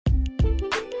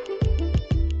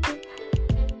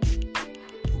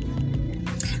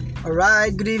All right,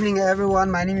 good evening,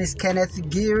 everyone. My name is Kenneth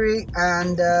Giri,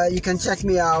 and you can check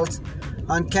me out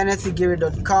on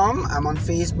kennethgiri.com. I'm on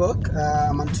Facebook,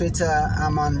 I'm on Twitter,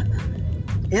 I'm on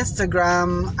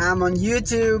Instagram, I'm on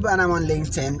YouTube, and I'm on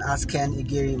LinkedIn as Ken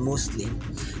Igiri mostly.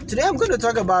 Today, I'm going to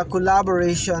talk about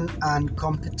collaboration and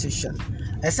competition.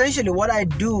 Essentially, what I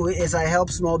do is I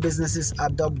help small businesses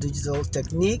adopt digital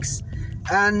techniques.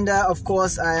 And of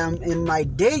course, I am in my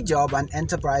day job an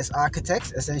enterprise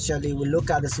architect. Essentially, we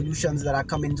look at the solutions that are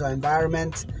coming to our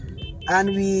environment and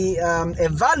we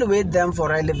evaluate them for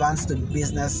relevance to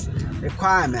business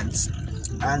requirements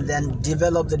and then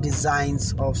develop the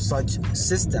designs of such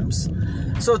systems.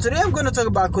 So today I'm going to talk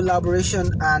about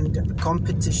collaboration and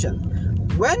competition.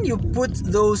 When you put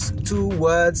those two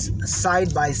words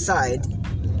side by side,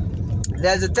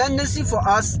 there's a tendency for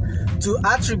us to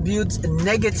attribute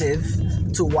negative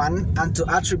to one and to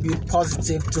attribute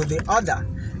positive to the other.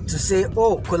 To say,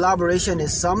 oh, collaboration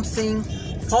is something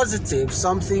positive,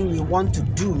 something we want to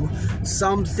do,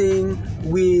 something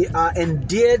we are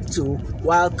endeared to,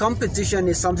 while competition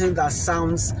is something that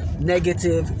sounds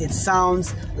negative. It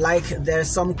sounds like there's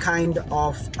some kind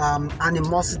of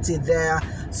animosity there,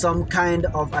 some kind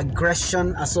of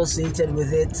aggression associated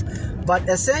with it. But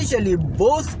essentially,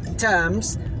 both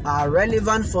terms are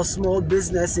relevant for small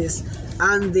businesses,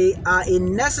 and they are a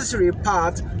necessary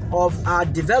part of our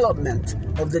development,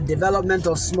 of the development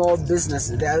of small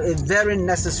businesses. They are a very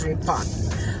necessary part.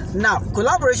 Now,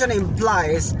 collaboration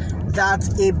implies that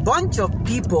a bunch of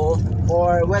people,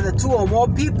 or whether two or more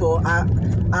people, are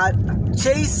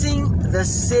chasing the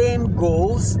same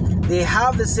goals. They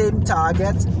have the same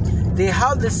target. They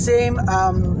have the same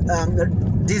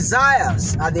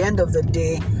desires at the end of the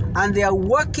day, and they are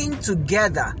working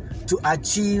together to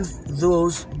achieve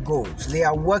those goals. They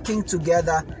are working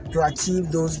together to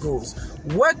achieve those goals.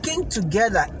 Working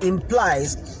together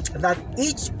implies that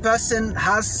each person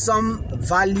has some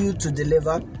value to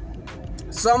deliver,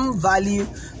 some value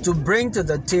to bring to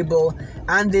the table,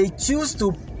 and they choose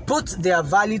to put their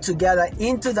value together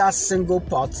into that single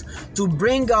pot to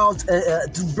bring out,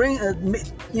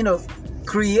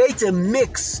 create a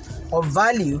mix of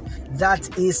value that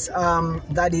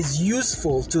is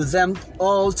useful to them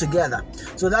all together.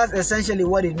 So that's essentially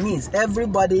what it means.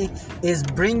 Everybody is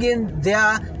bringing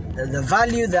the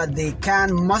value that they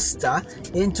can muster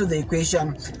into the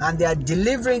equation, and they are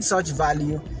delivering such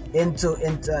value they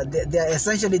are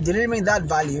essentially delivering that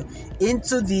value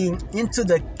into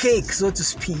the cake, so to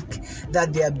speak,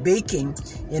 that they are baking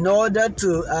in order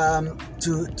to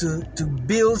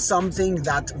build something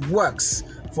that works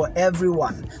for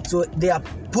everyone. So they are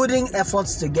putting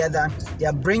efforts together, they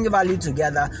are bringing value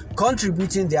together,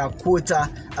 contributing their quota.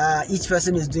 Each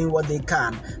person is doing what they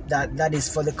can that is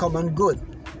for the common good.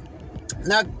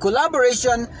 Now,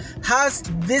 collaboration has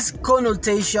this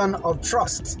connotation of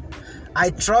trust. I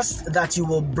trust that you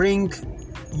will bring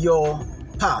your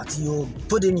part, you'll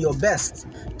put in your best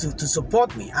to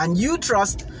support me, and you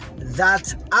trust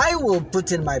that I will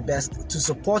put in my best to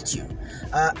support you,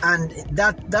 and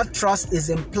that trust is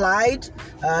implied.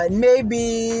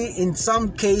 Maybe in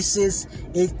some cases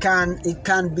it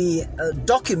can be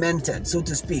documented, so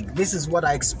to speak. This is what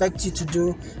I expect you to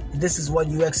do. This is what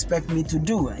you expect me to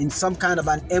do, in some kind of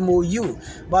an MOU.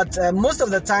 But most of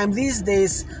the time, these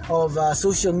days of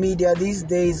social media, these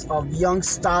days of young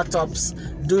startups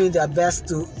doing their best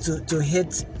to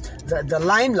hit the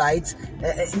limelight,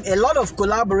 a lot of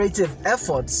collaborative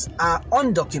efforts are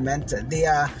undocumented.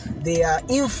 They are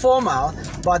informal,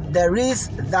 but there is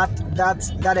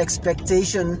that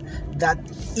expectation that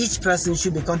each person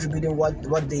should be contributing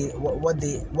what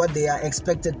they are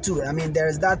expected to. I mean,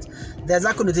 there's that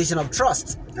connotation of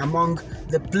trust among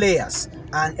the players,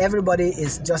 and everybody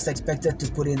is just expected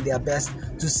to put in their best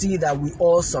to see that we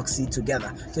all succeed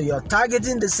together. So you're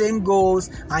targeting the same goals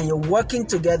and you're working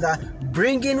together,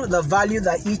 bringing the value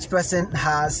that each person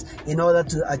has in order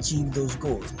to achieve those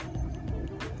goals.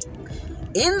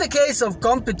 In the case of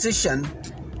competition,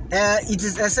 it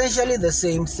is essentially the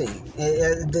same thing,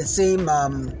 the same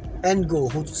end goal,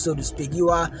 so to speak. You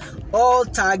are all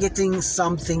targeting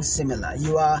something similar.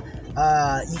 You all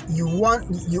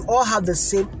have the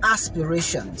same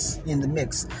aspirations in the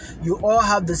mix. You all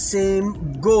have the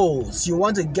same goals. You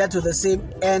want to get to the same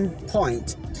end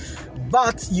point,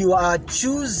 but you are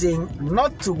choosing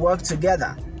not to work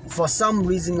together for some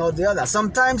reason or the other.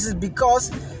 Sometimes it's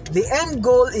because the end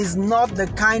goal is not the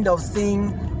kind of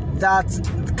thing that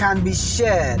can be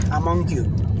shared among you.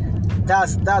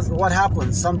 That's what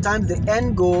happens. Sometimes the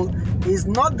end goal is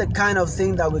not the kind of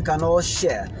thing that we can all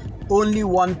share. Only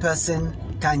one person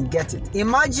can get it.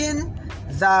 Imagine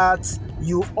that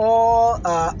you all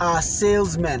are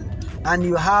salesmen and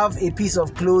you have a piece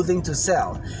of clothing to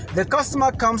sell. The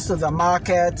customer comes to the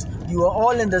market, you are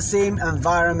all in the same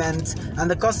environment, and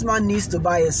the customer needs to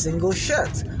buy a single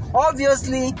shirt.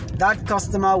 Obviously, that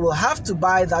customer will have to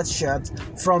buy that shirt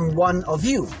from one of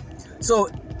you. So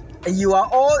you are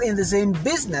all in the same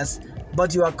business,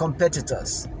 but you are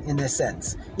competitors in a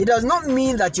sense. It does not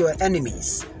mean that you are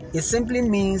enemies. It simply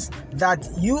means that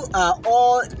you are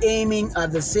all aiming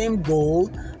at the same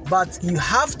goal, but you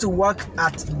have to work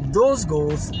at those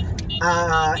goals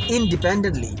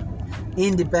independently.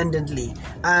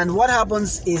 And what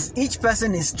happens is each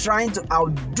person is trying to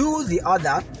outdo the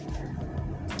other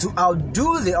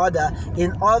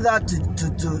in order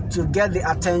to get the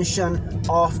attention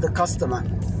of the customer.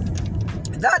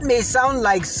 That may sound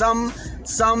like some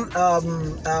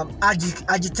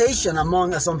agitation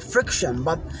among some friction,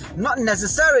 but not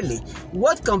necessarily.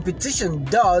 What competition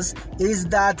does is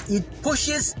that it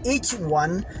pushes each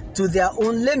one to their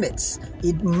own limits.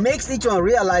 It makes each one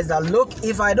realize that, look,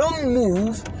 if I don't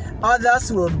move,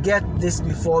 others will get this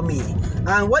before me.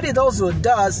 And what it also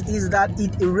does is that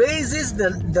it raises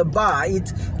the bar,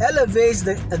 it elevates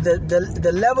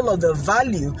the level of the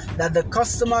value that the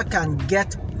customer can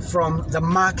get from the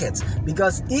market,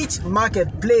 because each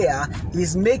market player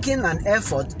is making an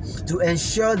effort to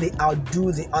ensure they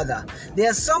outdo the other.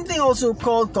 There's something also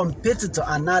called competitor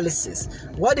analysis.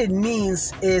 What it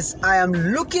means is I am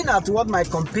looking at what my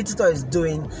competitor is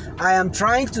doing. I am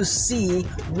trying to see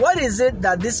what is it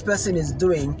that this person is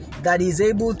doing that is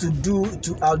able to do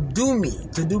to outdo me,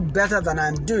 to do better than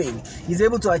I'm doing. He's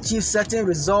able to achieve certain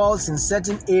results in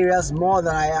certain areas more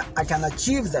than I can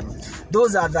achieve them.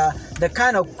 Those are the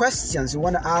kind of questions you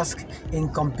want to ask in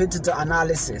competitor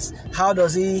analysis. How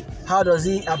does he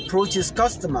approach his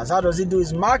customers? How does he do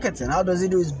his marketing? How does he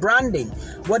do his branding?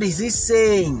 What is he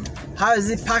saying? How is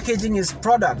he packaging his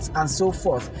products, and so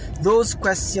forth? Those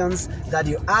questions that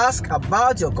you ask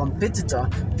about your competitor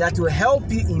that will help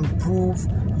you improve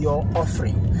your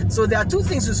offering. So there are two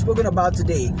things we've spoken about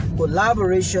today: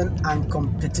 collaboration and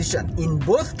competition. In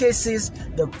both cases,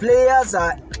 the players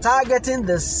are targeting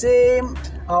the same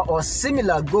or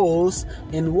similar goals.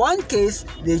 In one case,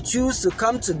 they choose to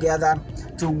come together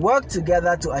to work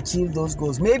together to achieve those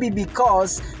goals. Maybe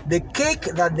because the cake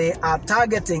that they are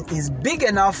targeting is big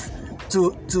enough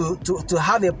to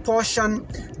have a portion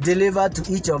delivered to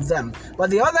each of them. But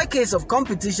the other case of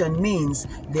competition means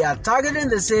they are targeting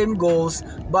the same goals,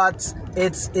 but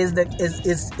it's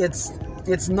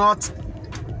not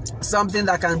something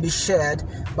that can be shared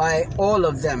by all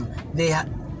of them.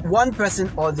 One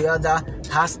person or the other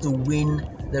has to win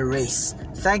the race.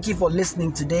 Thank you for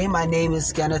listening today. My name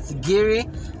is Kenneth Igiri,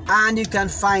 and you can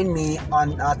find me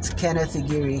at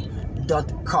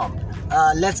kennethigiri.com.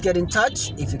 Let's get in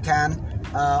touch if you can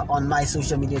on my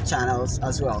social media channels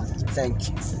as well. Thank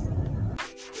you.